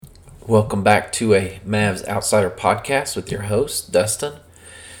Welcome back to a Mavs Outsider podcast with your host, Dustin.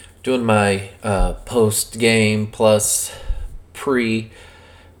 Doing my post game plus pre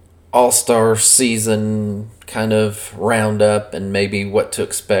All-Star season kind of roundup and maybe what to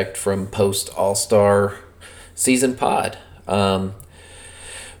expect from post All-Star season pod. But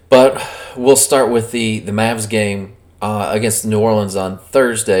we'll start with the Mavs game against New Orleans on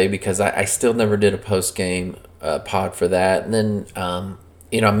Thursday because I still never did a post game pod for that. And then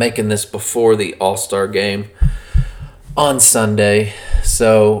I'm making this before the All-Star game on Sunday,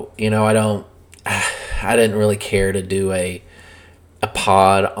 so I didn't really care to do a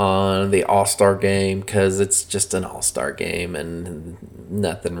pod on the All-Star game because it's just an All-Star game and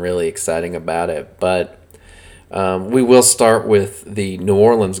nothing really exciting about it. But we will start with the New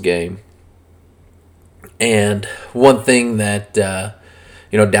Orleans game, and one thing that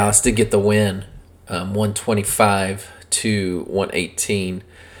Dallas did get the win, 125 to 118.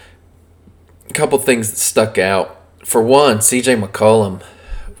 A couple things that stuck out. For one, CJ McCollum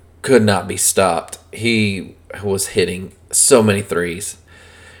could not be stopped. He was hitting so many threes.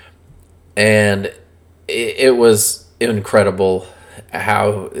 And it was incredible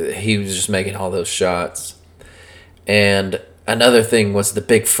how he was just making all those shots. And another thing was the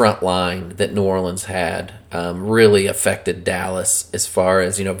big front line that New Orleans had really affected Dallas as far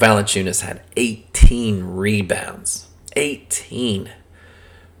as, Valanciunas had 18 rebounds. 18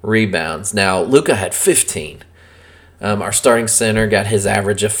 rebounds. Now, Luka had 15. Our starting center got his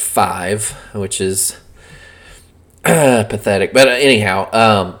average of 5, which is pathetic. But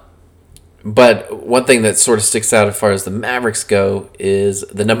anyhow, but one thing that sort of sticks out as far as the Mavericks go is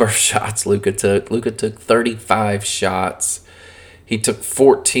the number of shots Luka took. Luka took 35 shots. He took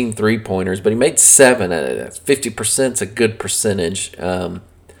 14 three-pointers, but he made 7. That's 50%. It's a good percentage.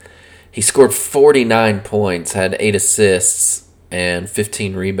 He scored 49 points, had 8 assists, and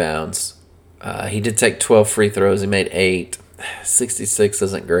 15 rebounds. He did take 12 free throws. He made 8. 66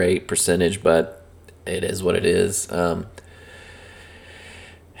 isn't great percentage, but it is what it is.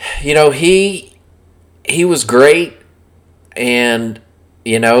 He was great, and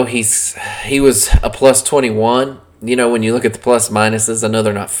he was a plus 21. When you look at the plus minuses, I know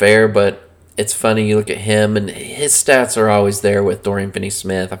they're not fair, but it's funny. You look at him, and his stats are always there with Dorian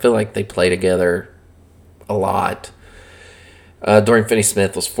Finney-Smith. I feel like they play together a lot. Dorian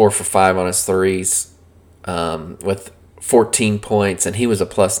Finney-Smith was 4 for 5 on his threes with 14 points, and he was a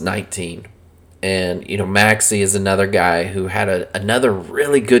plus 19. And, Maxey is another guy who had another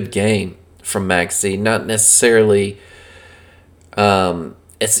really good game from Maxey. Not necessarily, he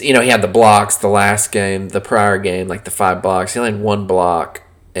had the blocks the last game, the prior game, like the 5 blocks. He only had 1 block,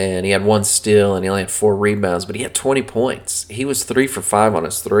 and he had 1 steal, and he only had 4 rebounds, but he had 20 points. He was 3 for 5 on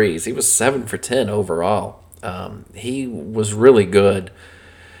his threes. He was 7 for 10 overall. He was really good.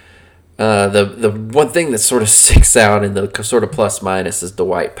 The one thing that sort of sticks out in the sort of plus minus is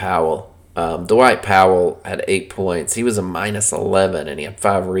Dwight Powell. Dwight Powell had 8 points. He was a minus 11, and he had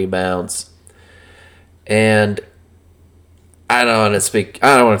 5 rebounds. And I don't want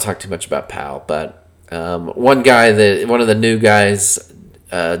to talk too much about Powell, but one of the new guys,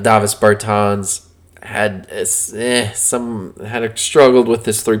 Davis Bertans, had struggled with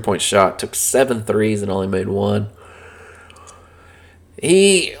his 3-point shot. Took 7 threes and only made 1.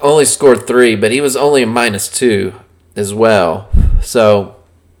 He only scored 3, but he was only a minus 2 as well. So,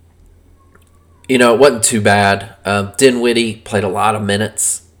 it wasn't too bad. Dinwiddie played a lot of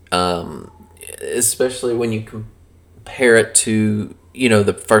minutes, especially when you compare it to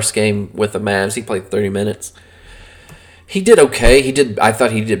the first game with the Mavs. He played 30 minutes. He did okay. I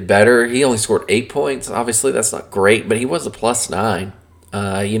thought he did better. He only scored 8 points. Obviously, that's not great, but he was a plus 9.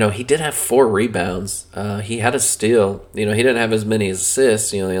 He did have 4 rebounds. He had a steal. He didn't have as many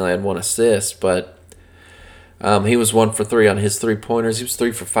assists. He only had 1 assist, but he was 1 for 3 on his 3-pointers. He was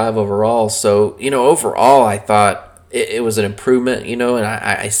 3 for 5 overall. So, overall, I thought it was an improvement, and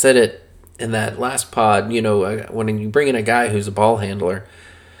I said it in that last pod, when you bring in a guy who's a ball handler,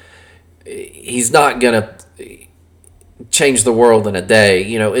 he's not going to change the world in a day.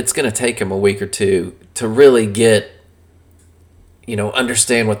 It's going to take him a week or two to really get,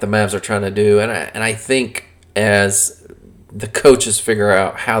 understand what the Mavs are trying to do. And I think as the coaches figure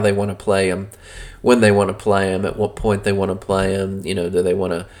out how they want to play him, when they want to play him, at what point they want to play him, do they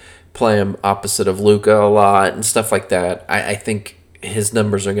want to play him opposite of Luka a lot and stuff like that, I think his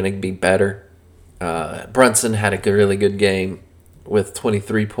numbers are going to be better. Brunson had a really good game with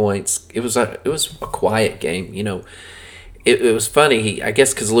 23 points. It was a quiet game, It was funny, I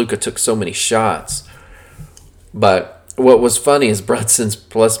guess because Luka took so many shots. But what was funny is Brunson's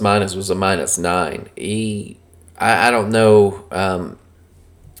plus minus was a minus 9. I don't know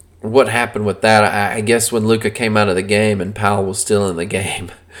what happened with that, I guess when Luka came out of the game and Powell was still in the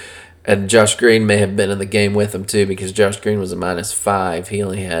game, and Josh Green may have been in the game with him too, because Josh Green was a -5.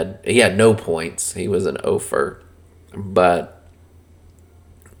 He had no points. He was an offer, but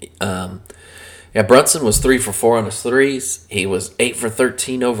yeah, Brunson was 3 for 4 on his threes. He was 8 for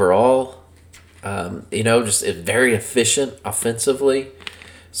 13 overall. Just very efficient offensively.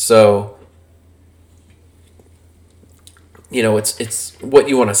 So, it's what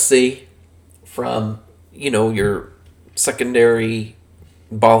you want to see from, your secondary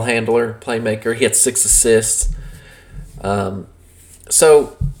ball handler, playmaker. He had 6 assists.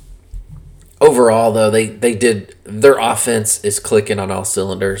 So overall, though, they did their offense is clicking on all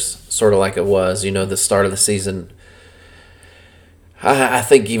cylinders, sort of like it was, the start of the season. I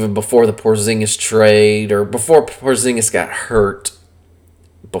think even before the Porzingis trade, or before Porzingis got hurt,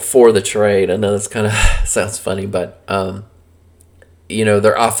 before the trade. I know this kind of sounds funny, but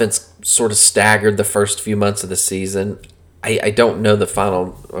their offense sort of staggered the first few months of the season. I don't know the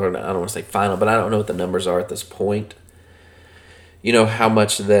final, or I don't want to say final, but I don't know what the numbers are at this point. How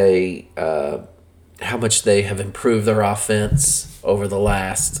much they have improved their offense over the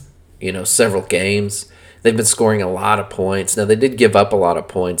last several games. They've been scoring a lot of points. Now, they did give up a lot of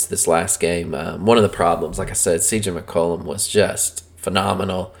points this last game. One of the problems, like I said, CJ McCollum was just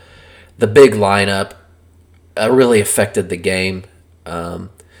phenomenal. The big lineup really affected the game.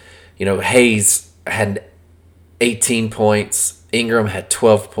 Hayes had 18 points. Ingram had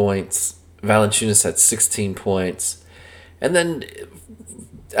 12 points. Valanciunas had 16 points. And then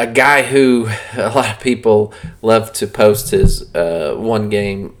a guy who a lot of people love to post his one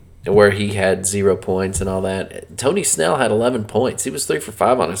game where he had 0 points and all that. Tony Snell had 11 points. He was 3 for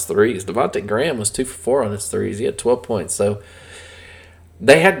 5 on his threes. Devontae Graham was 2 for 4 on his threes. He had 12 points. So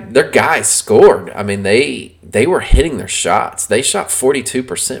their guys scored. I mean, they were hitting their shots. They shot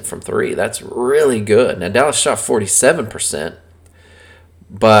 42% from 3. That's really good. Now, Dallas shot 47%,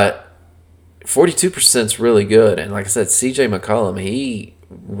 but 42% is really good. And like I said, CJ McCollum, he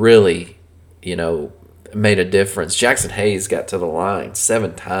really, made a difference. Jackson Hayes got to the line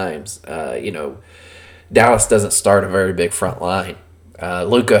 7 times. Dallas doesn't start a very big front line.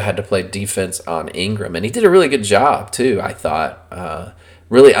 Luka had to play defense on Ingram, and he did a really good job too, I thought.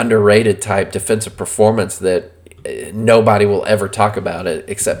 Really underrated type defensive performance that nobody will ever talk about it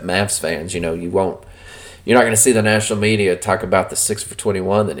except Mavs fans. You're not going to see the national media talk about the 6 for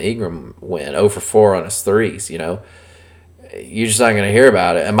 21 that Ingram went 0 for 4 on his threes. You're just not going to hear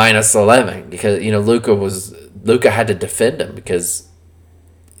about it. And -11 because Luka had to defend him because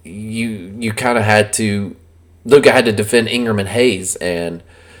you kind of had to. Luka had to defend Ingram and Hayes, and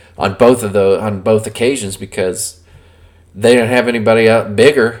on both occasions, because they didn't have anybody out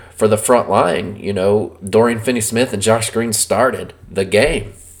bigger for the front line. Dorian Finney-Smith and Josh Green started the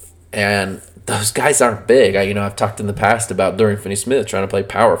game, and those guys aren't big. I've talked in the past about Dorian Finney-Smith trying to play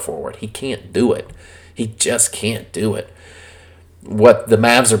power forward. He can't do it. He just can't do it. What the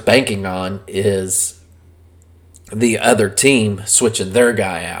Mavs are banking on is the other team switching their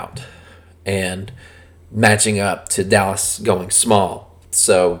guy out and matching up to Dallas going small.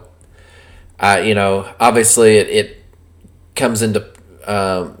 So, obviously it comes into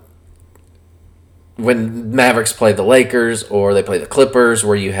when Mavericks play the Lakers or they play the Clippers,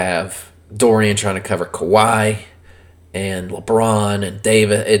 where you have Dorian trying to cover Kawhi and LeBron and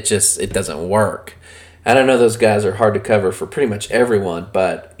David. It doesn't work. And I know those guys are hard to cover for pretty much everyone,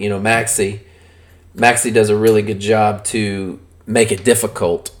 but Maxey does a really good job to make it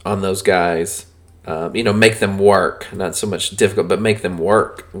difficult on those guys. Make them work. Not so much difficult, but make them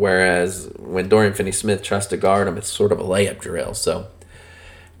work. Whereas when Dorian Finney-Smith tries to guard him, it's sort of a layup drill. So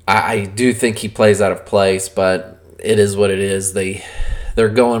I do think he plays out of place, but it is what it is. They're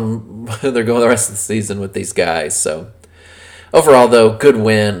going the rest of the season with these guys. So overall, though, good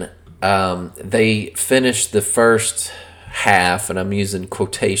win. They finished the first half, and I'm using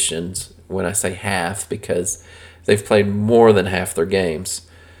quotations when I say half because they've played more than half their games.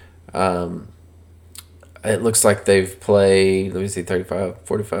 It looks like they've played, 35,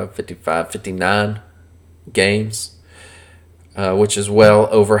 45, 55, 59 games, which is well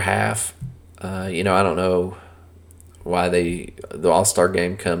over half. I don't know why the All-Star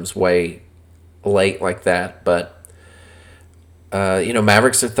game comes way late like that, but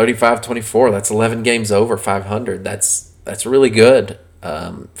Mavericks are 35-24. That's 11 games over 500. That's really good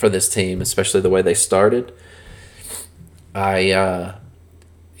for this team, especially the way they started. I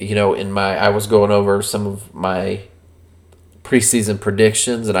was going over some of my preseason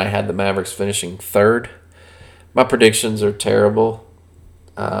predictions, and I had the Mavericks finishing third. My predictions are terrible.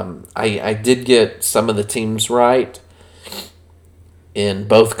 I did get some of the teams right. in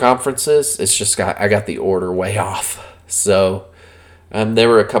both conferences. It's just I got the order way off. So there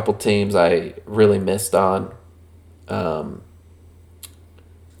were a couple teams I really missed on.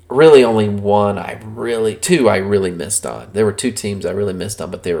 Really only two I really missed on. There were two teams I really missed on,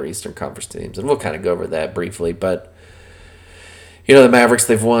 but they were Eastern Conference teams, and we'll kind of go over that briefly. But the Mavericks,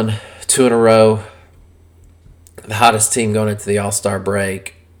 they've won 2 in a row. The hottest team going into the All-Star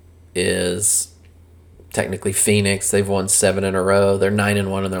break is technically Phoenix. They've won 7 in a row. They're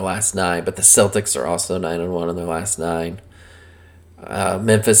 9-1 in their last 9, but the Celtics are also 9-1 in their last 9.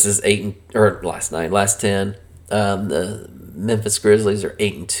 Memphis is last 10. The Memphis Grizzlies are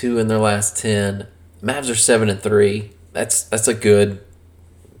 8-2 in their last 10. Mavs are 7-3. That's a good,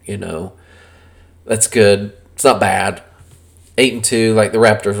 that's good. It's not bad. 8-2, like the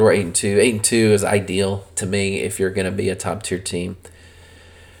Raptors were 8-2. 8-2 is ideal to me if you're going to be a top tier team.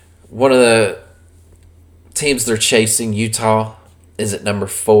 One of the teams they're chasing, Utah, is at number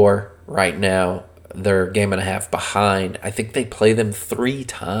 4 right now. They're a game and a half behind. I think they play them 3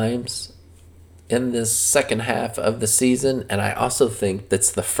 times in this second half of the season, and I also think that's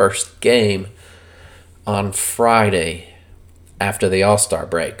the first game on Friday after the All-Star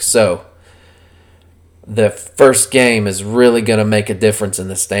break. So the first game is really going to make a difference in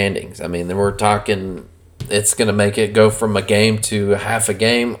the standings. I mean, we're talking it's going to make it go from a game to half a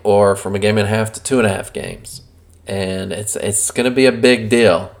game, or from a game and a half to 2.5 games. And it's going to be a big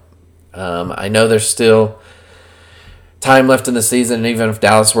deal. I know there's still time left in the season, and even if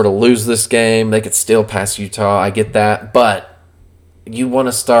Dallas were to lose this game, they could still pass Utah. I get that. But you want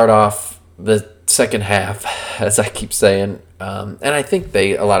to start off the second half, as I keep saying. And I think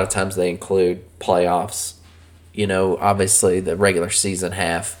a lot of times they include playoffs. Obviously the regular season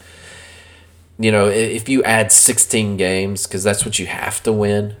half. If you add 16 games, because that's what you have to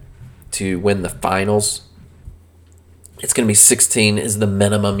win the finals, it's going to be 16 is the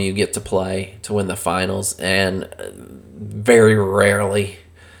minimum you get to play to win the finals. And very rarely,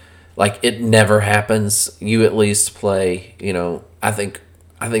 like it never happens, you at least play, I think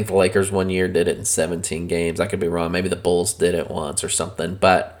the Lakers one year did it in 17 games. I could be wrong. Maybe the Bulls did it once or something.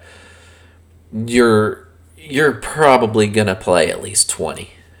 But you're probably going to play at least 20.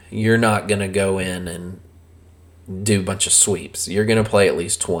 You're not going to go in and do a bunch of sweeps. You're going to play at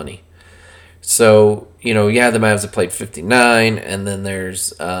least 20. So, the Mavs have played 59, and then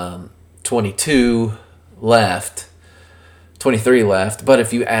there's 23 left. But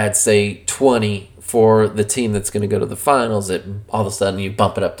if you add, say, 20 for the team that's going to go to the finals, all of a sudden you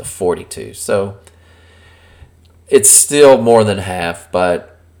bump it up to 42. So it's still more than half,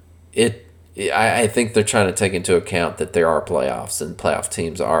 but I think they're trying to take into account that there are playoffs, and playoff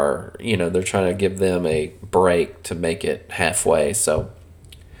teams are, they're trying to give them a break to make it halfway. So,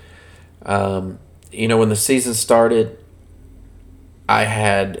 when the season started, I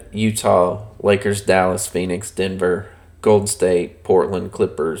had Utah, Lakers, Dallas, Phoenix, Denver, Golden State, Portland,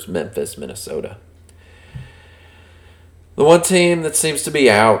 Clippers, Memphis, Minnesota. The one team that seems to be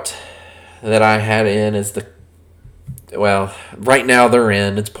out that I had in is right now they're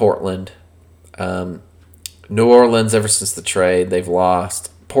in. It's Portland. New Orleans, ever since the trade, they've lost.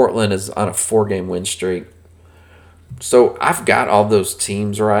 Portland is on a 4-game win streak. So I've got all those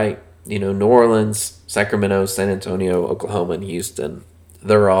teams right. New Orleans, Sacramento, San Antonio, Oklahoma, and Houston.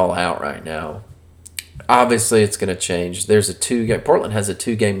 They're all out right now. Obviously, it's going to change. Portland has a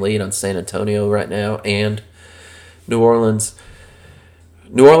 2-game lead on San Antonio right now and New Orleans.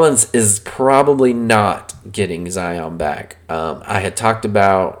 New Orleans is probably not getting Zion back. I had talked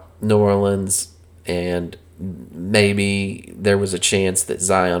about New Orleans, and maybe there was a chance that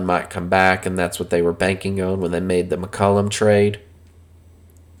Zion might come back, and that's what they were banking on when they made the McCollum trade.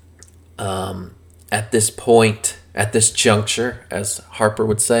 At this point, at this juncture, as Harper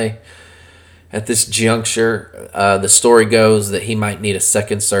would say, at this juncture, the story goes that he might need a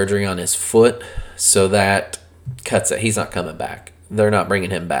second surgery on his foot, so that cuts it. He's not coming back. They're not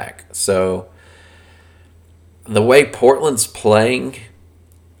bringing him back. So the way Portland's playing,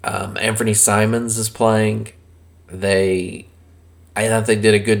 Anthony Simons is playing, I thought they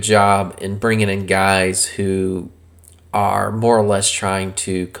did a good job in bringing in guys who are more or less trying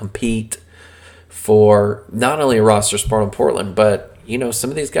to compete for not only a roster spot in Portland, but some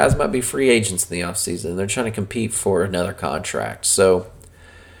of these guys might be free agents in the offseason. They're trying to compete for another contract. So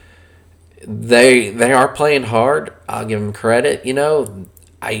they are playing hard. I'll give them credit.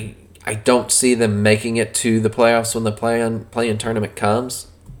 I don't see them making it to the playoffs when the play-in tournament comes.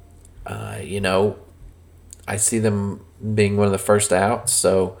 I see them being one of the first out.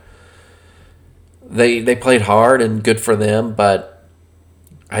 So they played hard, and good for them, but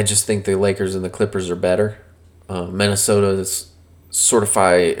I just think the Lakers and the Clippers are better. Minnesota is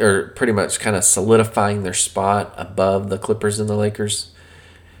certify or pretty much kind of solidifying their spot above the Clippers and the Lakers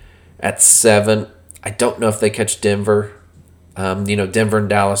at 7. I don't know if they catch Denver. Denver and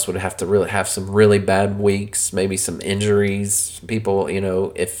Dallas would have to really have some really bad weeks, maybe some injuries. People,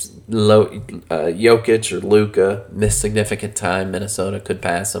 if Jokic or Luka miss significant time, Minnesota could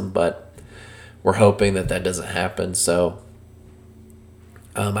pass them, but we're hoping that doesn't happen. So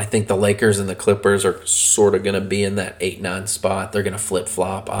I think the Lakers and the Clippers are sort of going to be in that 8-9 spot. They're going to flip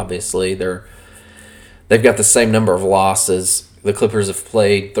flop. Obviously, they've got the same number of losses. The Clippers have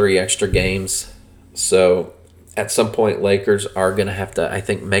played 3 extra games, so at some point, Lakers are going to have to, I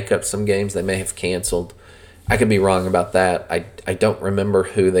think, make up some games they may have canceled. I could be wrong about that. I don't remember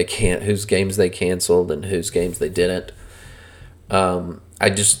whose games they canceled and whose games they didn't. I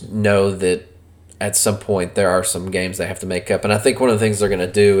just know that at some point there are some games they have to make up. And I think one of the things they're going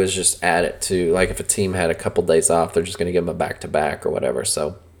to do is just add it to, like if a team had a couple days off, they're just going to give them a back-to-back or whatever.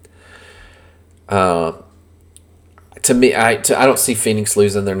 So to me, I don't see Phoenix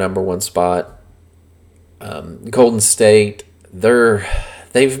losing their number 1 spot. Golden State,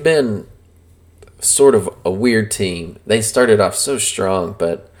 they've been sort of a weird team. They started off so strong,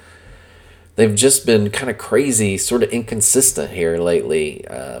 but they've just been kind of crazy, sort of inconsistent here lately.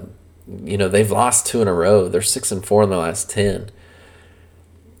 They've lost 2 in a row. They're 6-4 in the last 10.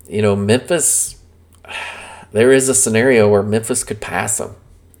 Memphis, there is a scenario where Memphis could pass them.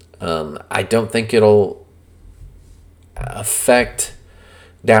 I don't think it'll affect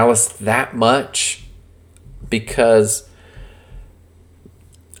Dallas that much, because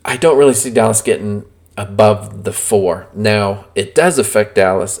I don't really see Dallas getting above the 4. Now, it does affect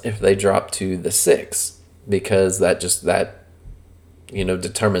Dallas if they drop to the 6, because that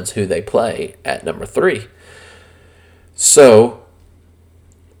determines who they play at number 3. So,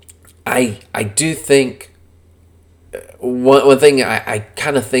 I do think one thing I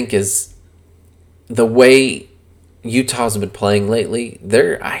kind of think is the way Utah's been playing lately,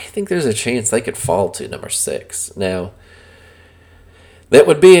 I think there's a chance they could fall to number 6. Now, that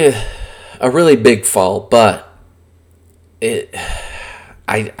would be a really big fall, but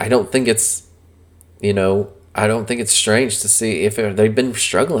I don't think it's I don't think it's strange to see if they've been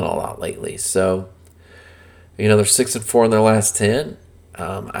struggling a lot lately. So, they're 6-4 in their last 10.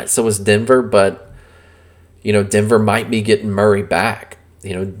 So is Denver, but Denver might be getting Murray back.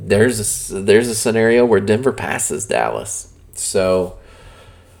 There's a scenario where Denver passes Dallas. So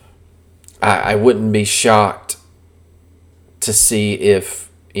I wouldn't be shocked to see if,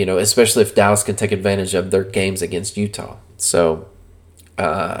 especially if Dallas can take advantage of their games against Utah. So,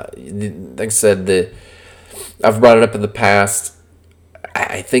 like I said, I've brought it up in the past.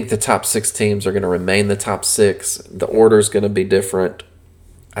 I think the top 6 teams are going to remain the top 6. The order is going to be different.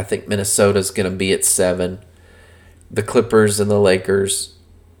 I think Minnesota's going to be at 7. The Clippers and the Lakers,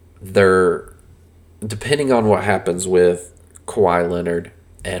 they're, depending on what happens with Kawhi Leonard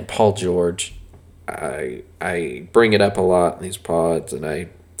and Paul George, I bring it up a lot in these pods, and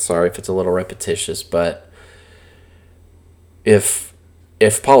sorry if it's a little repetitious, but if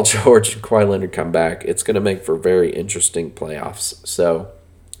Paul George and Kawhi Leonard come back, it's going to make for very interesting playoffs. So,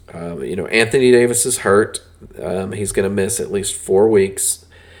 Anthony Davis is hurt. He's going to miss at least 4 weeks.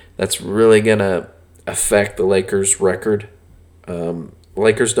 That's really going to affect the Lakers' record.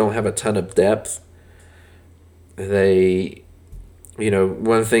 Lakers don't have a ton of depth. They,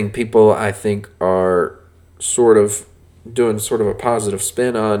 one thing people I think are sort of doing sort of a positive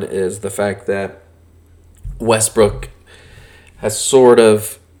spin on is the fact that Westbrook has sort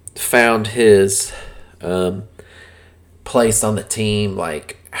of found his place on the team,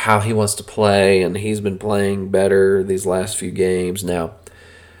 like how he wants to play, and he's been playing better these last few games. Now,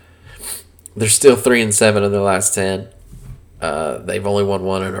 they're still 3-7 in their last 10. They've only won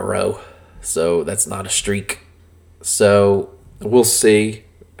 1 in a row, so that's not a streak. So we'll see.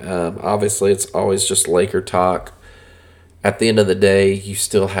 Obviously, it's always just Laker talk. At the end of the day, you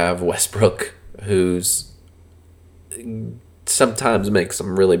still have Westbrook, who's sometimes makes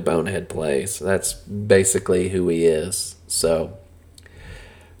some really bonehead plays. That's basically who he is. So,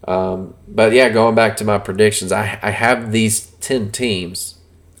 but yeah, going back to my predictions, I have these 10 teams.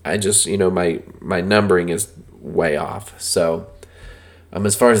 I just, my numbering is way off. So,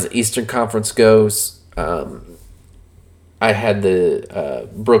 as far as the Eastern Conference goes, I had the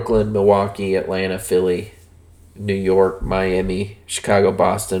Brooklyn, Milwaukee, Atlanta, Philly, New York, Miami, Chicago,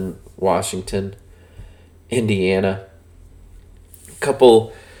 Boston, Washington, Indiana.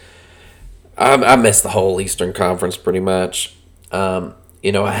 I missed the whole Eastern Conference pretty much. I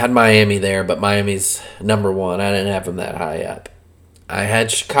had Miami there, but Miami's number 1. I didn't have them that high up. I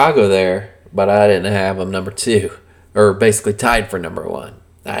had Chicago there, but I didn't have them number 2. or basically tied for number one.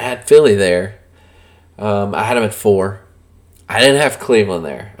 I had Philly there. I had them at 4. I didn't have Cleveland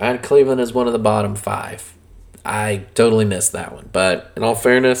there. I had Cleveland as one of the bottom 5. I totally missed that one. But in all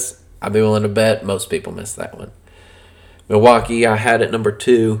fairness, I'd be willing to bet most people missed that one. Milwaukee, I had at number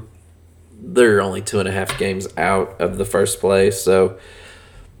 2. They're only 2.5 games out of the first place, so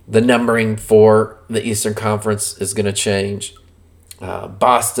the numbering for the Eastern Conference is going to change.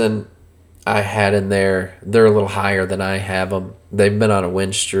 Boston, I had in there. They're a little higher than I have them. They've been on a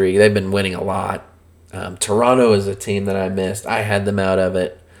win streak. They've been winning a lot. Toronto is a team that I missed. I had them out of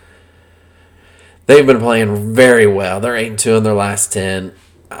it. They've been playing very well. They're 8-2 in their last 10.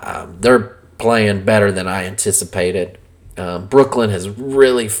 They're playing better than I anticipated. Brooklyn has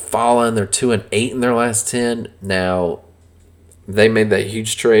really fallen. They're 2-8 in their last 10. Now, they made that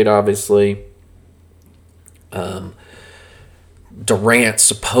huge trade, obviously. Durant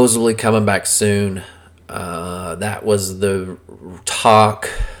supposedly coming back soon. That was the talk.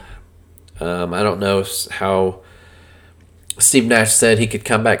 I don't know how Steve Nash said he could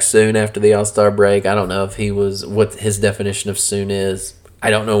come back soon after the All-Star break. I don't know if he was what his definition of soon is.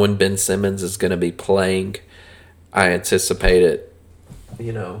 I don't know when Ben Simmons is going to be playing. I anticipate it,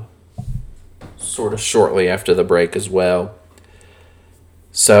 sort of shortly after the break as well.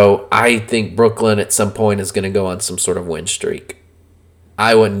 So I think Brooklyn at some point is going to go on some sort of win streak.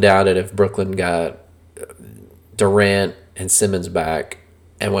 I wouldn't doubt it if Brooklyn got Durant and Simmons back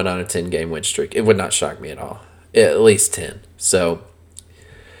and went on a 10-game win streak. It would not shock me at all. At least 10. So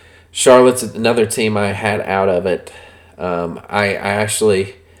Charlotte's another team I had out of it.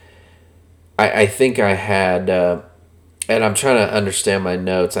 I think I had, and I'm trying to understand my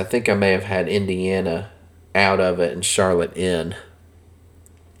notes. I think I may have had Indiana out of it and Charlotte in.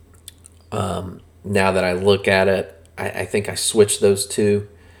 Now that I look at it, I think I switched those two.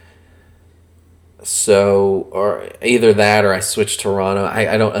 So, or either that or I switched Toronto.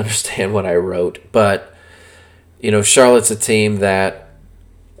 I don't understand what I wrote. But, Charlotte's a team that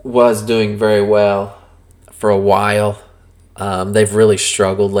was doing very well for a while. They've really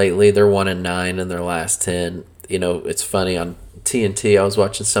struggled lately. They're 1-9 in their last 10. It's funny, on TNT, I was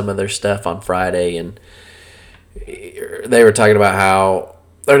watching some of their stuff on Friday, and they were talking about how,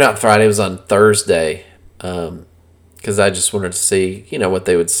 or not Friday, it was on Thursday, because I just wanted to see, what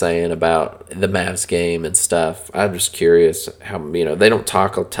they would saying about the Mavs game and stuff. I'm just curious how, they don't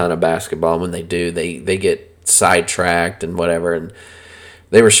talk a ton of basketball. And when they do, they get sidetracked and whatever. And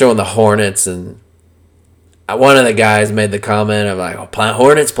they were showing the Hornets, and one of the guys made the comment of like, "Oh,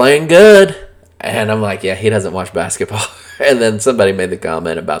 Hornets playing good," and I'm like, "Yeah, he doesn't watch basketball." And then somebody made the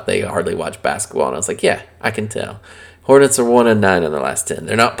comment about they hardly watch basketball, and I was like, "Yeah, I can tell." Hornets are 1-9 in their last 10.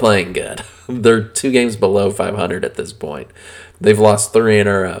 They're not playing good. They're 2 games below 500 at this point. They've lost 3 in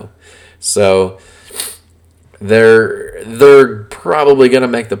a row, so they're probably going to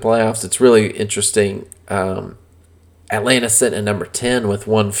make the playoffs. It's really interesting. Atlanta sitting at number 10 with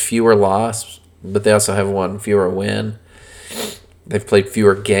 1 fewer loss, but they also have 1 fewer win. They've played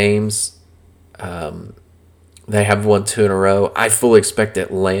fewer games. They have won 2 in a row. I fully expect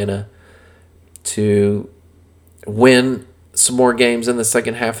Atlanta to win some more games in the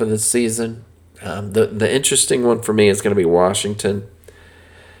second half of the season. The interesting one for me is going to be Washington.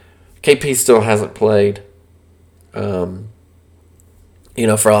 KP still hasn't played. For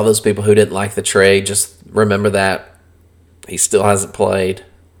all those people who didn't like the trade, just remember that he still hasn't played.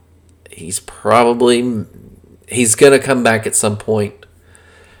 He's going to come back at some point.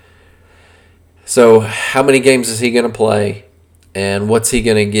 So how many games is he going to play? And what's he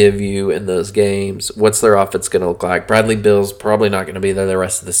going to give you in those games? What's their offense going to look like? Bradley Beal's probably not going to be there the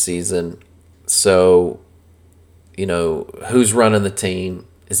rest of the season. So, who's running the team?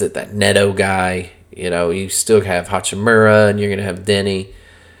 Is it that Neto guy? You still have Hachimura, and you're going to have Denny.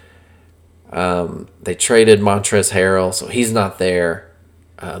 They traded Montrezl Harrell, so he's not there.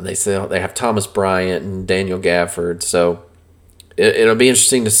 They have Thomas Bryant and Daniel Gafford. So it'll be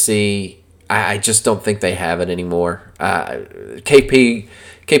interesting to see. I just don't think they have it anymore.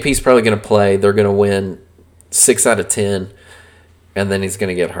 KP's probably going to play. They're going to win 6 out of 10, and then he's going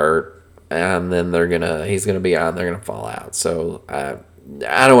to get hurt, and then he's going to be out, and they're going to fall out. So I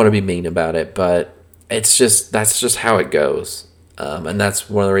don't want to be mean about it, but that's just how it goes, and that's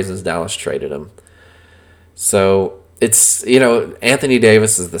one of the reasons Dallas traded him. So it's, Anthony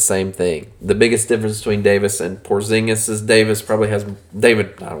Davis is the same thing. The biggest difference between Davis and Porzingis is Davis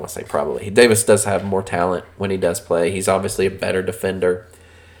does have more talent when he does play. He's obviously a better defender.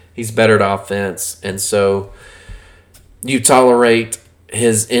 He's better at offense. And so you tolerate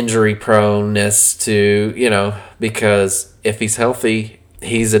his injury proneness to, because if he's healthy,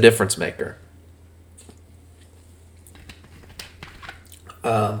 he's a difference maker.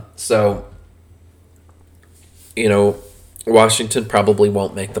 So, you know, Washington probably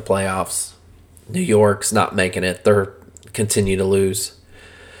won't make the playoffs. New York's not making it. They're continue to lose.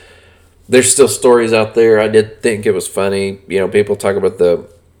 There's still stories out there. I did think it was funny. People talk about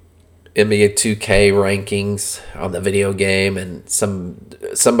the NBA 2K rankings on the video game, and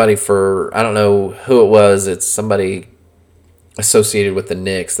somebody for, I don't know who it was. It's somebody associated with the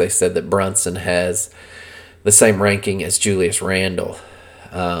Knicks. They said that Brunson has the same ranking as Julius Randle.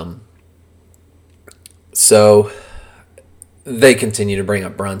 So they continue to bring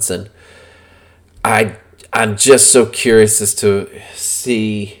up Brunson. I'm just so curious as to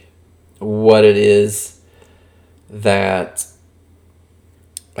see what it is that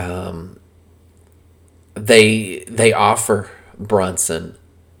they offer Brunson.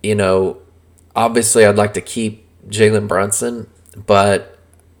 Obviously I'd like to keep Jalen Brunson, but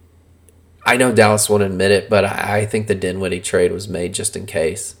I know Dallas won't admit it, but I think the Dinwiddie trade was made just in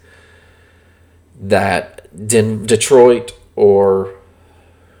case that Detroit or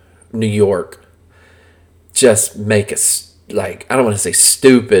New York just make I don't want to say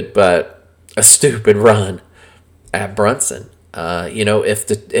stupid, but a stupid run at Brunson.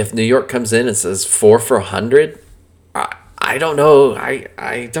 If New York comes in and says 4 for 100, I don't know.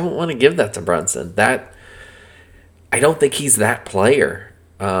 I don't want to give that to Brunson. I don't think he's that player.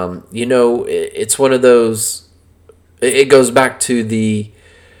 It's one of those. It goes back to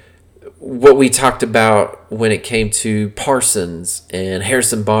what we talked about when it came to Parsons and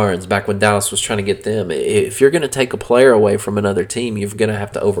Harrison Barnes back when Dallas was trying to get them. If you're going to take a player away from another team, you're going to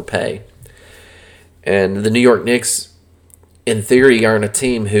have to overpay. And the New York Knicks, in theory, aren't a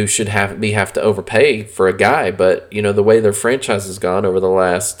team who should have to overpay for a guy. But, the way their franchise has gone over the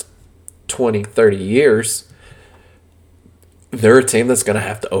last 20, 30 years, they're a team that's going to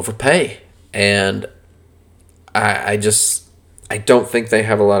have to overpay. And I don't think they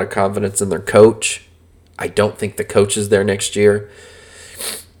have a lot of confidence in their coach. I don't think the coach is there next year.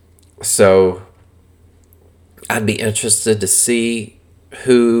 So I'd be interested to see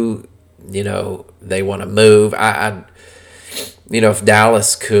who, they want to move. If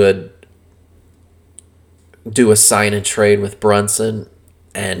Dallas could do a sign and trade with Brunson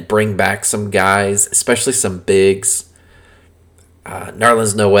and bring back some guys, especially some bigs.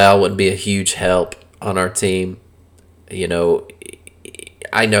 Nerlens Noel would be a huge help on our team.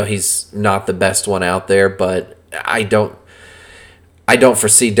 I know he's not the best one out there, but I don't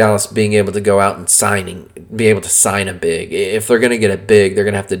foresee Dallas being able to go out and be able to sign a big. If they're going to get a big, they're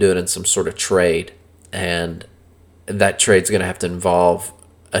going to have to do it in some sort of trade, and that trade's going to have to involve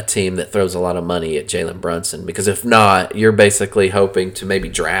a team that throws a lot of money at Jalen Brunson, because if not, you're basically hoping to maybe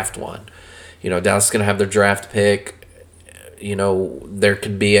draft one. Dallas is going to have their draft pick. There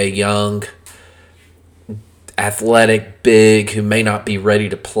could be a young athletic big who may not be ready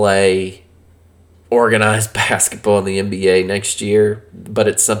to play organized basketball in the NBA next year, but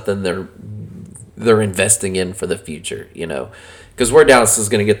it's something they're investing in for the future, because where Dallas is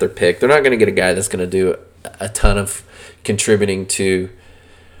going to get their pick, they're not going to get a guy that's going to do a ton of contributing to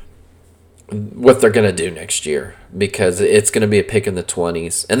what they're going to do next year, because it's going to be a pick in the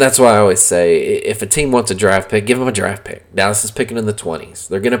 20s. And that's why I always say, if a team wants a draft pick, give them a draft pick. Dallas is picking in the 20s.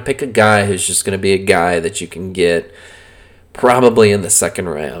 They're going to pick a guy who's just going to be a guy that you can get probably in the second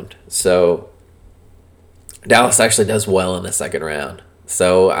round. So Dallas actually does well in the second round.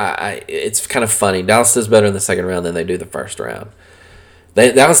 So it's kind of funny. Dallas does better in the second round than they do the first round.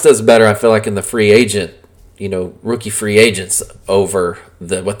 Dallas does better, I feel like, in the free agent, rookie free agents over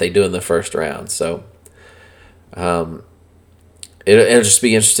what they do in the first round. So it'll just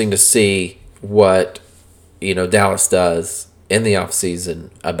be interesting to see what Dallas does in the offseason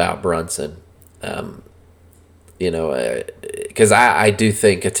about Brunson. Because I do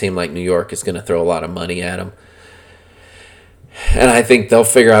think a team like New York is going to throw a lot of money at him. And I think they'll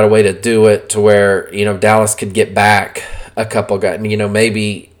figure out a way to do it to where, Dallas could get back a couple guys.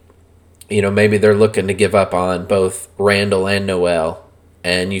 Maybe they're looking to give up on both Randall and Noel,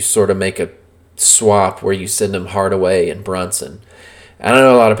 and you sort of make a swap where you send them Hardaway and Brunson. And I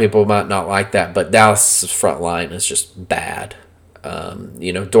know a lot of people might not like that, but Dallas' front line is just bad.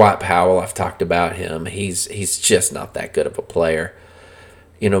 Dwight Powell, I've talked about him. He's just not that good of a player.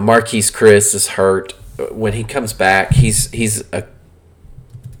 Marquise Chris is hurt. When he comes back, he's a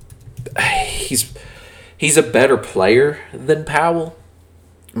better player than Powell.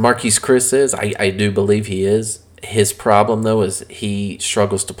 Marquise Chris is. I do believe he is. His problem, though, is he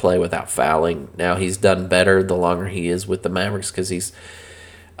struggles to play without fouling. Now, he's done better the longer he is with the Mavericks because he's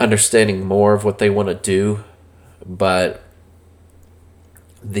understanding more of what they want to do. But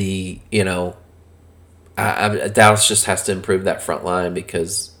I Dallas just has to improve that front line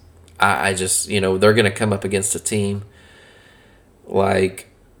because I just, they're going to come up against a team like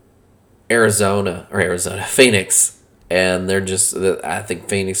Phoenix, and I think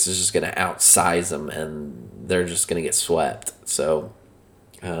Phoenix is just going to outsize them, and they're just going to get swept. So,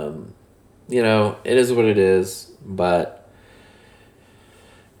 it is what it is. But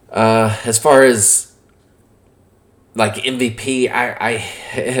as far as like MVP,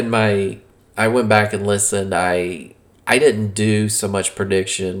 I went back and listened. I didn't do so much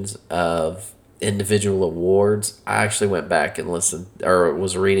predictions of individual awards. I actually went back and listened, or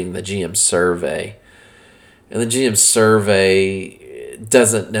was reading the GM survey. And the GM survey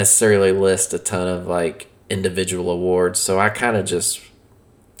doesn't necessarily list a ton of like individual awards. So I kind of just,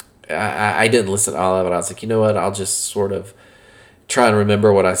 I didn't listen to all of it. I was like, you know what? I'll just sort of try and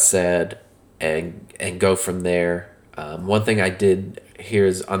remember what I said and go from there. One thing I did here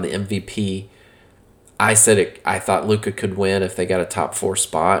is on the MVP, I said I thought Luka could win if they got a top 4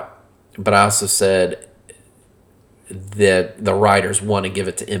 spot. But I also said that the writers want to give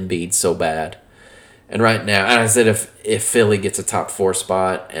it to Embiid so bad. And right now, and I said if Philly gets a top 4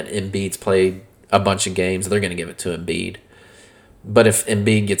 spot and Embiid's played a bunch of games, they're going to give it to Embiid. But if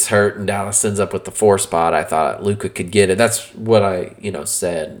Embiid gets hurt and Dallas ends up with the 4 spot, I thought Luka could get it. That's what I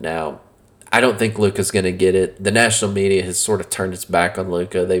said. Now, I don't think Luka's going to get it. The national media has sort of turned its back on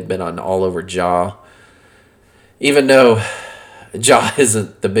Luka. They've been on all over Ja. Even though Ja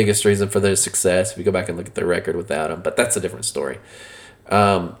isn't the biggest reason for their success if you go back and look at their record without him, but that's a different story.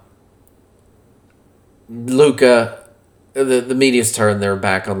 Luka, the media's turned their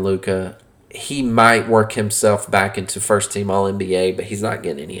back on Luka. He might work himself back into first team All NBA, but he's not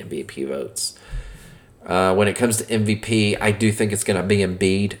getting any MVP votes. When it comes to MVP, I do think it's going to be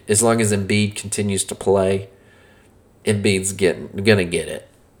Embiid. As long as Embiid continues to play, Embiid's going to get it.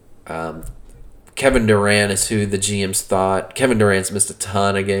 Kevin Durant is who the GMs thought. Kevin Durant's missed a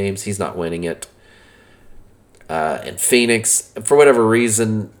ton of games. He's not winning it. And Phoenix, for whatever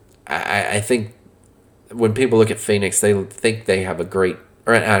reason, I think when people look at Phoenix, they think they have a great,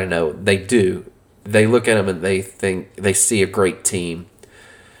 or I don't know, they do. They look at them and they think they see a great team.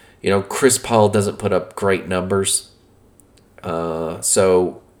 Chris Paul doesn't put up great numbers.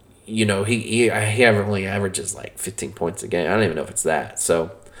 So, he only averages like 15 points a game. I don't even know if it's that.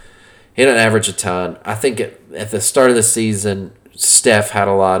 So, he didn't average a ton. I think at the start of the season, Steph had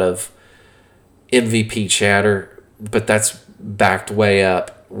a lot of MVP chatter, but that's backed way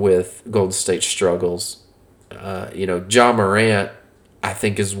up with Golden State struggles. Ja Morant, I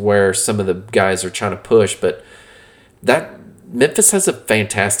think, is where some of the guys are trying to push, but that Memphis has a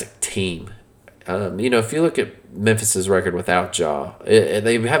fantastic team. If you look at Memphis's record without Ja,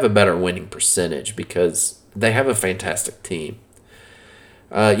 they have a better winning percentage because they have a fantastic team.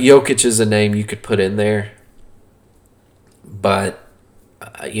 Jokic is a name you could put in there, but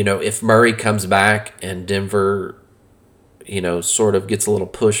if Murray comes back and Denver, sort of gets a little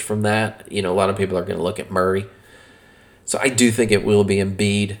push from that, a lot of people are going to look at Murray. So I do think it will be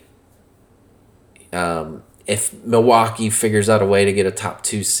Embiid. If Milwaukee figures out a way to get a top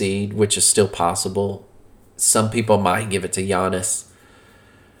 2 seed, which is still possible, some people might give it to Giannis.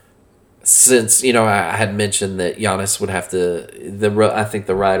 Since, I had mentioned that Giannis would have to, I think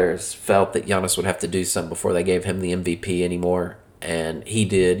the writers felt that Giannis would have to do something before they gave him the MVP anymore. And he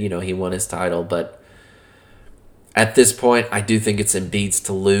did, he won his title. But at this point, I do think it's Embiid's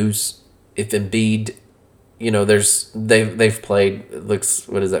to lose. If Embiid, they've played,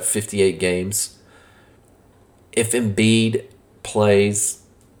 58 games. If Embiid plays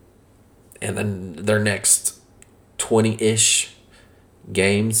and then their next 20-ish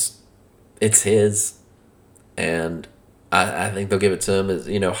games, it's his. And I think they'll give it to him. As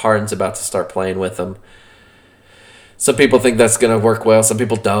Harden's about to start playing with him. Some people think that's going to work well. Some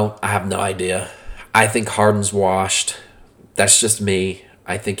people don't. I have no idea. I think Harden's washed. That's just me.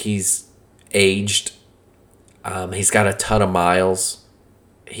 I think he's aged. He's got a ton of miles.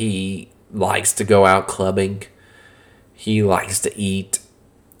 He likes to go out clubbing. He likes to eat.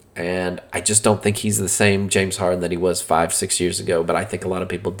 And I just don't think he's the same James Harden that he was 5-6 years ago. But I think a lot of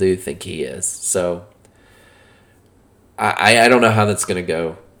people do think he is. So I don't know how that's going to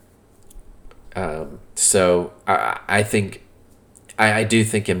go. So I think I do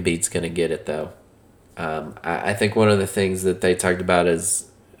think Embiid's going to get it, though. I think one of the things that they talked about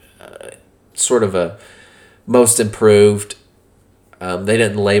is sort of a most improved. They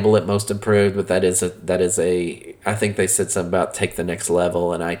didn't label it most improved, but that is a. I think they said something about take the next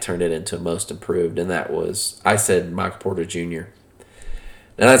level, and I turned it into most improved, and that was I said Michael Porter Jr.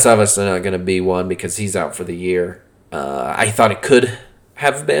 Now that's obviously not going to be one because he's out for the year. I thought it could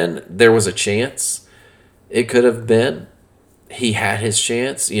have been. There was a chance. it could have been. He had his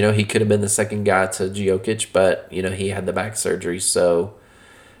chance. He could have been the second guy to Jokic, but he had the back surgery, so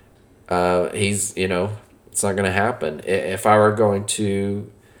he's it's not going to happen. If I were going to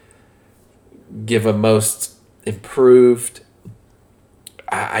give a most improved,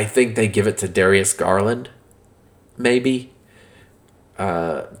 I think they give it to Darius Garland. Maybe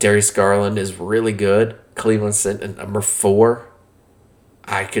Darius Garland is really good. Cleveland sent at number 4.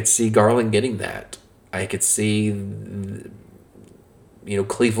 I could see Garland getting that. I could see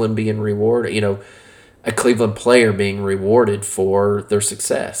Cleveland being rewarded, a Cleveland player being rewarded for their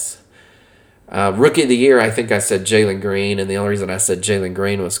success. Rookie of the year, I think I said Jalen Green, and the only reason I said Jalen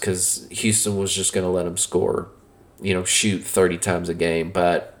Green was because Houston was just going to let him score, shoot 30 times a game,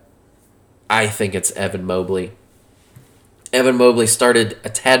 but I think it's Evan Mobley. Evan Mobley started a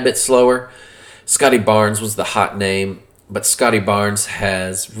tad bit slower. Scotty Barnes was the hot name, but Scotty Barnes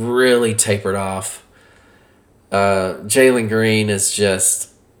has really tapered off. Jalen Green is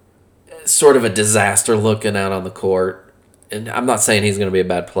just sort of a disaster looking out on the court. And I'm not saying he's going to be a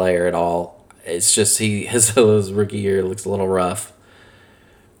bad player at all. It's just his rookie year looks a little rough.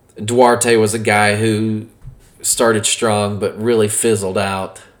 Duarte was a guy who started strong but really fizzled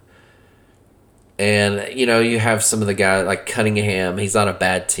out. And, you have some of the guys like Cunningham. He's on a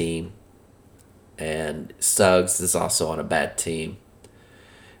bad team. And Suggs is also on a bad team.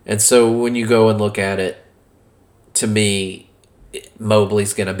 And so when you go and look at it, to me,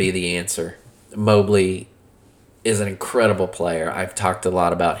 Mobley's going to be the answer. Mobley is an incredible player. I've talked a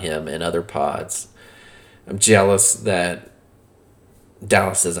lot about him in other pods. I'm jealous that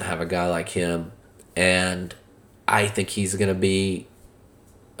Dallas doesn't have a guy like him. And I think he's going to be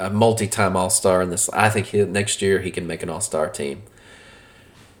a multi-time All-Star in this. I think next year he can make an All-Star team.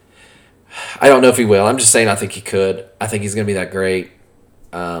 I don't know if he will. I'm just saying I think he could. I think he's going to be that great.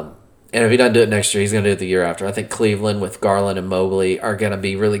 And if he doesn't do it next year, he's going to do it the year after. I think Cleveland with Garland and Mobley are going to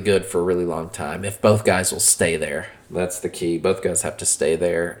be really good for a really long time if both guys will stay there. That's the key. Both guys have to stay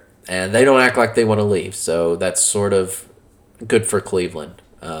there. And they don't act like they want to leave, so that's sort of good for Cleveland.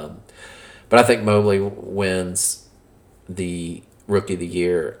 But I think Mobley wins the Rookie of the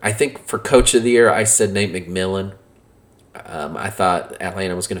Year. I think for Coach of the Year, I said Nate McMillan. I thought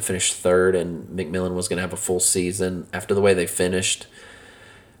Atlanta was going to finish third and McMillan was going to have a full season after the way they finished.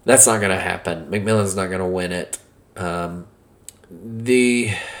 That's not going to happen. McMillan's not going to win it.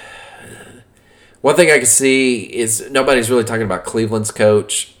 The one thing I can see is nobody's really talking about Cleveland's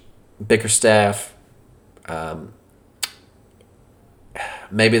coach, Bickerstaff.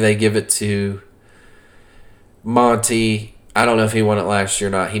 Maybe they give it to Monty. I don't know if he won it last year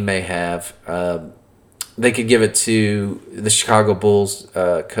or not. He may have. They could give it to the Chicago Bulls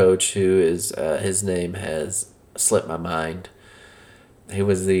coach, who is his name has slipped my mind. He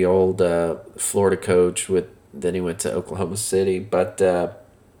was the old Florida coach. Then he went to Oklahoma City. But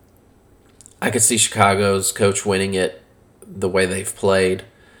I could see Chicago's coach winning it the way they've played,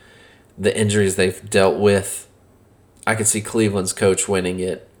 the injuries they've dealt with. I could see Cleveland's coach winning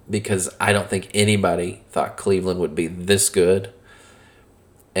it because I don't think anybody thought Cleveland would be this good.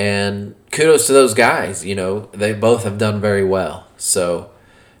 And kudos to those guys. They both have done very well. So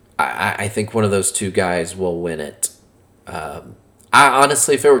I think one of those two guys will win it. I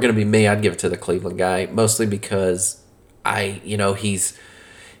honestly, if it were going to be me, I'd give it to the Cleveland guy, mostly because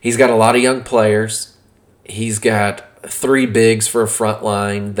he's got a lot of young players. He's got 3 bigs for a front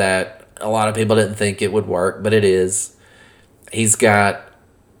line that a lot of people didn't think it would work, but it is. He's got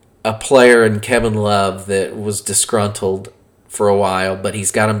a player in Kevin Love that was disgruntled for a while, but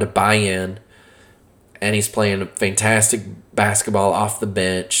he's got him to buy in, and he's playing fantastic basketball off the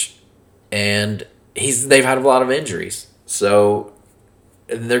bench, and they've had a lot of injuries. So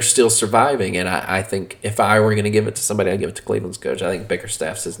they're still surviving, and I think if I were going to give it to somebody, I'd give it to Cleveland's coach. I think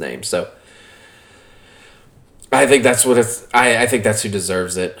Bickerstaff's his name. So I think that's what it's. I think that's who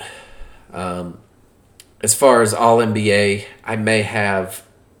deserves it. As far as All NBA, I may have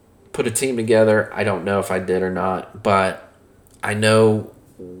put a team together. I don't know if I did or not, but I know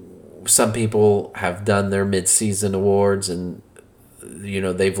some people have done their mid-season awards, and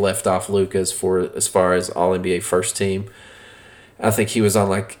they've left off Lucas for as far as All NBA first team. I think he was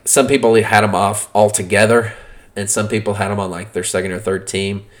on some people had him off altogether, and some people had him on their second or third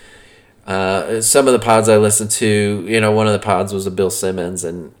team. Some of the pods I listened to, one of the pods was a Bill Simmons,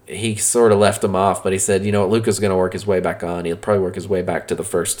 and he sort of left him off, but he said, Luka's going to work his way back on. He'll probably work his way back to the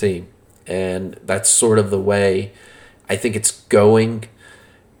first team. And that's sort of the way I think it's going.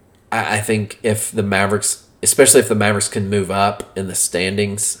 I think if the Mavericks, especially if the Mavericks can move up in the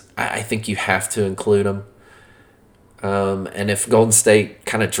standings, I think you have to include him. And if Golden State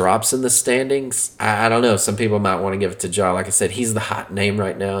kind of drops in the standings, I don't know. Some people might want to give it to Ja. Like I said, he's the hot name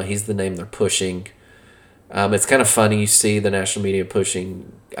right now. He's the name they're pushing. It's kind of funny you see the national media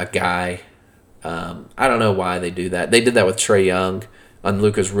pushing a guy. I don't know why they do that. They did that with Trae Young on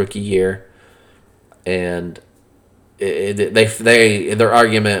Luka's rookie year, and their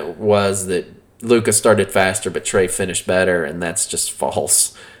argument was that Luka started faster, but Trae finished better, and that's just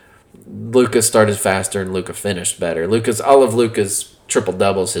false. Luka started faster and Luka finished better. All of Luka's triple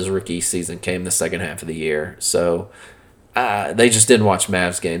doubles his rookie season came the second half of the year. So they just didn't watch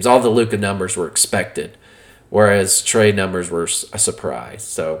Mavs games. All the Luka numbers were expected, whereas Trae numbers were a surprise.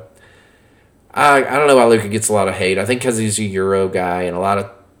 So I don't know why Luka gets a lot of hate. I think because he's a Euro guy, and a lot of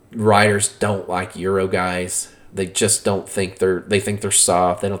writers don't like Euro guys. They just don't think they think they're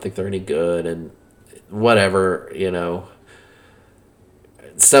soft. They don't think they're any good, and whatever,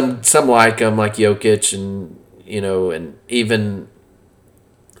 Some like him, like Jokic, and even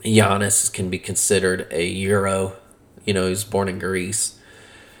Giannis can be considered a Euro. He's born in Greece,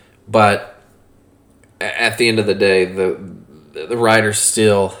 but at the end of the day, the writers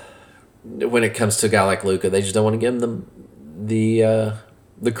still, when it comes to a guy like Luka, they just don't want to give him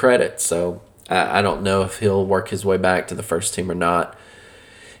the credit. So I don't know if he'll work his way back to the first team or not.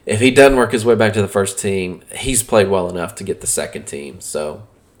 If he doesn't work his way back to the first team, he's played well enough to get the second team. So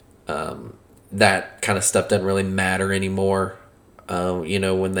that kind of stuff doesn't really matter anymore.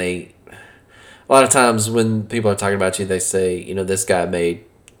 When a lot of times when people are talking about you, they say, this guy made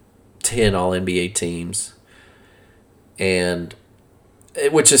 10 All-NBA teams, and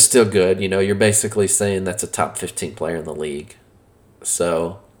which is still good. You're basically saying that's a top 15 player in the league.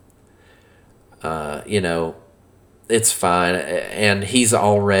 So, it's fine. And he's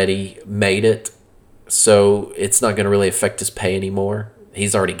already made it, so it's not going to really affect his pay anymore.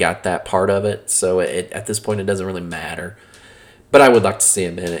 He's already got that part of it, so at this point it doesn't really matter. But I would like to see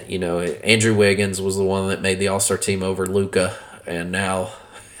him in it. Andrew Wiggins was the one that made the All-Star team over Luka, and now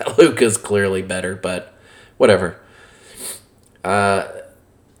Luka's clearly better, but whatever. But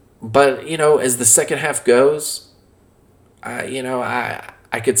as the second half goes,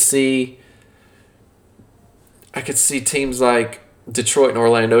 I could see teams like Detroit and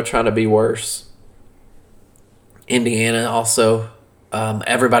Orlando trying to be worse. Indiana also.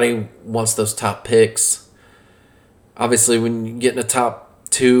 Everybody wants those top picks. Obviously, when you get in a top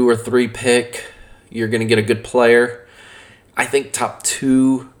 2 or 3 pick, you're going to get a good player. I think top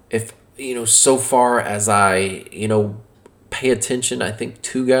 2, if so far as I pay attention, I think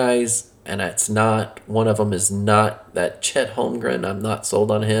 2 guys, and one of them is not that Chet Holmgren. I'm not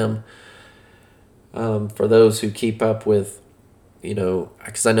sold on him. For those who keep up with,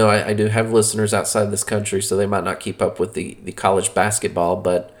 because I know I do have listeners outside this country, so they might not keep up with the college basketball,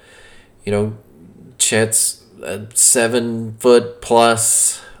 but Chet's a 7-foot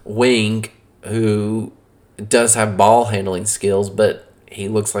plus wing who does have ball handling skills, but he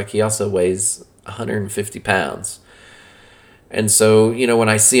looks like he also weighs 150 pounds. And so, when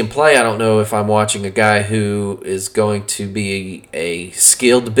I see him play, I don't know if I'm watching a guy who is going to be a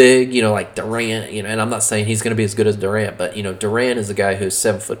skilled big, like Durant, and I'm not saying he's going to be as good as Durant, but, Durant is a guy who's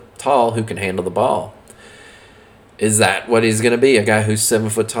 7 foot tall who can handle the ball. Is that what he's going to be? A guy who's 7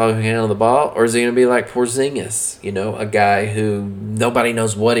 foot tall who can handle the ball? Or is he going to be like Porzingis, a guy who nobody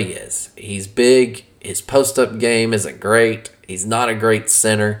knows what he is? He's big. His post-up game isn't great. He's not a great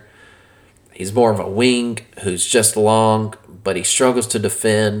center. He's more of a wing who's just long, but he struggles to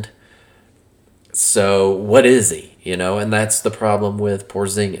defend. So what is he? And that's the problem with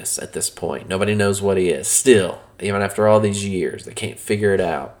Porzingis at this point. Nobody knows what he is. Still, even after all these years, they can't figure it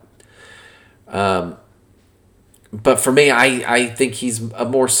out. But for me, I think he's a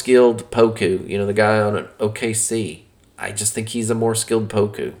more skilled Poku. The guy on an OKC. I just think he's a more skilled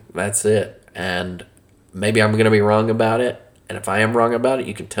Poku. That's it. And maybe I'm going to be wrong about it. And if I am wrong about it,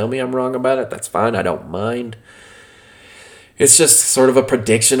 you can tell me I'm wrong about it. That's fine. I don't mind. It's just sort of a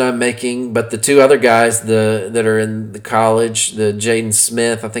prediction I'm making. But the 2 other guys that are in the college, the Jaden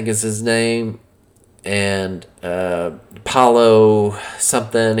Smith, I think is his name, and Paulo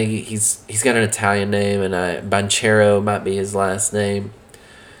something. He's got an Italian name, and Banchero might be his last name.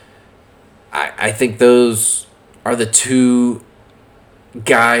 I think those are the 2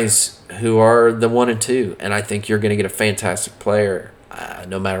 guys who are the 1 and 2, and I think you're going to get a fantastic player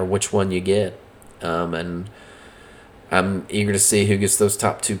no matter which one you get. And I'm eager to see who gets those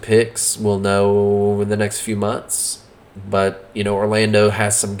top 2 picks. We'll know over the next few months. But, Orlando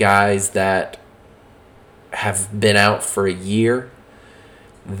has some guys that have been out for a year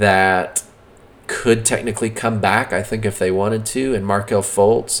that could technically come back, I think, if they wanted to, and Markelle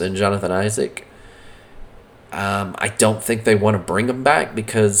Fultz and Jonathan Isaac. I don't think they want to bring them back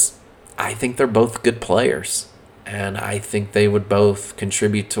because I think they're both good players. And I think they would both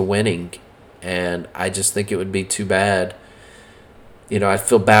contribute to winning. And I just think it would be too bad. I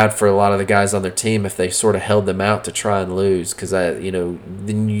feel bad for a lot of the guys on their team if they sort of held them out to try and lose because,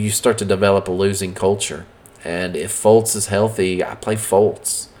 then you start to develop a losing culture. And if Fultz is healthy, I play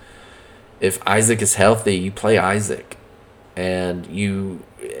Fultz. If Isaac is healthy, you play Isaac. And you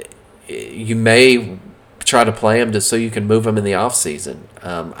may try to play him just so you can move him in the offseason.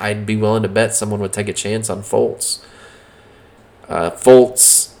 I'd be willing to bet someone would take a chance on Fultz.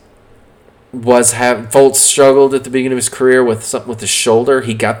 Fultz struggled at the beginning of his career with something with his shoulder.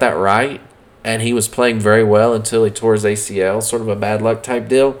 He got that right, and he was playing very well until he tore his ACL, sort of a bad luck type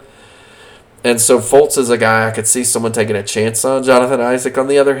deal. And so Fultz is a guy I could see someone taking a chance on. Jonathan Isaac, on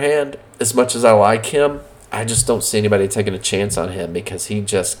the other hand, as much as I like him, I just don't see anybody taking a chance on him because he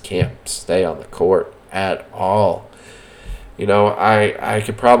just can't stay on the court at all. I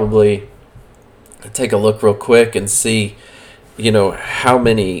could probably take a look real quick and see, how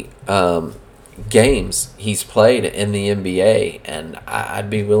many games he's played in the NBA, and I'd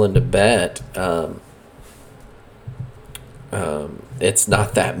be willing to bet it's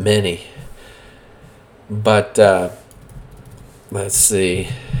not that many. But let's see.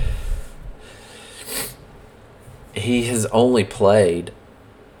 He has only played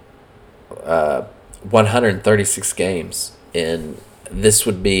 136 games, and this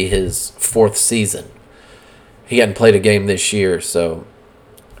would be his fourth season. He hadn't played a game this year, so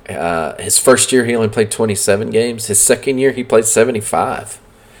his first year he only played 27 games. His second year he played 75.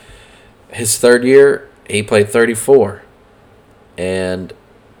 His third year he played 34. And,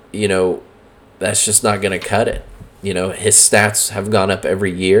 that's just not going to cut it. His stats have gone up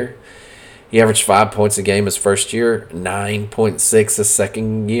every year. He averaged 5 points a game his first year, 9.6 his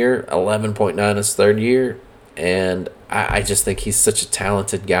second year, 11.9 his third year. And I just think he's such a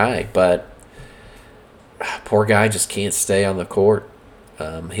talented guy, but poor guy just can't stay on the court.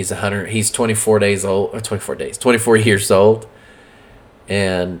 He's 24 years old.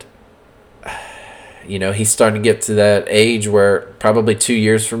 And, he's starting to get to that age where probably 2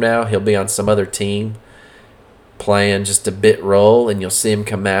 years from now, he'll be on some other team playing just a bit role, and you'll see him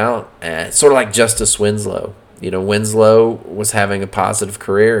come out. And sort of like Justice Winslow. Winslow was having a positive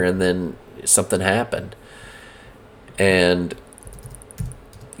career, and then something happened. And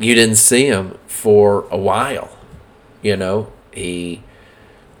you didn't see him for a while. He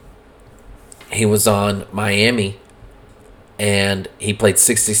was on Miami, and he played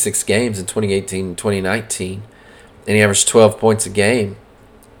 66 games in 2018 and 2019, and he averaged 12 points a game,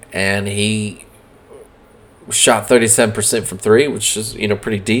 and he shot 37% from three, which is,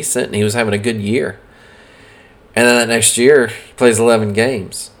 pretty decent, and he was having a good year. And then that next year, he plays 11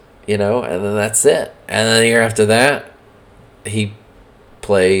 games, and then that's it. And then the year after that, he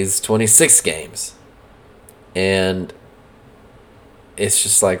plays 26 games. And it's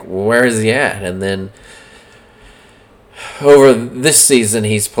just like, where is he at? And then over this season,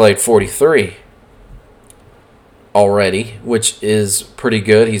 he's played 43 already, which is pretty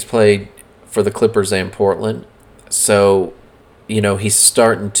good. He's played for the Clippers and Portland. So, he's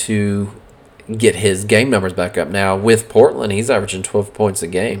starting to get his game numbers back up. Now, with Portland, he's averaging 12 points a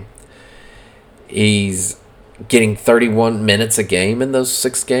game. He's getting 31 minutes a game in those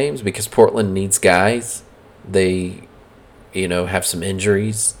 6 games because Portland needs guys. They, have some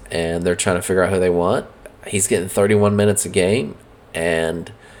injuries, and they're trying to figure out who they want. He's getting 31 minutes a game,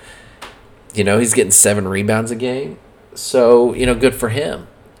 and, he's getting 7 rebounds a game. So, good for him.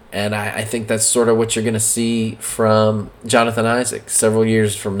 And I think that's sort of what you're going to see from Jonathan Isaac. Several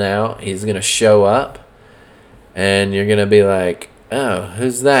years from now, he's going to show up, and you're going to be like, oh,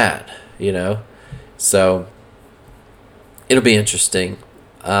 who's that? So it'll be interesting.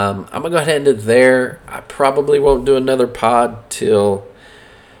 I'm going to go ahead and end it there. I probably won't do another pod till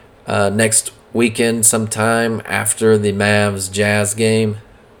next weekend sometime after the Mavs Jazz game.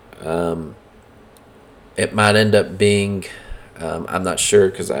 It might end up being... I'm not sure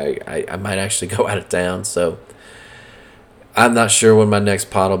because I might actually go out of town. So I'm not sure when my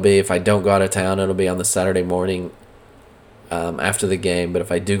next pod will be. If I don't go out of town, it'll be on the Saturday morning after the game. But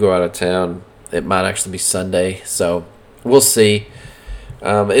if I do go out of town, it might actually be Sunday. So we'll see.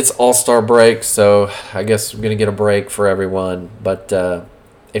 It's All-Star break, so I guess we're going to get a break for everyone. But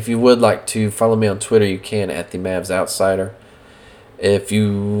if you would like to follow me on Twitter, you can at the Mavs Outsider. If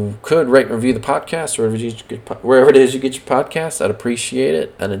you could rate and review the podcast wherever it is you get your podcast, I'd appreciate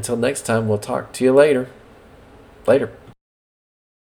it. And until next time, we'll talk to you later. Later.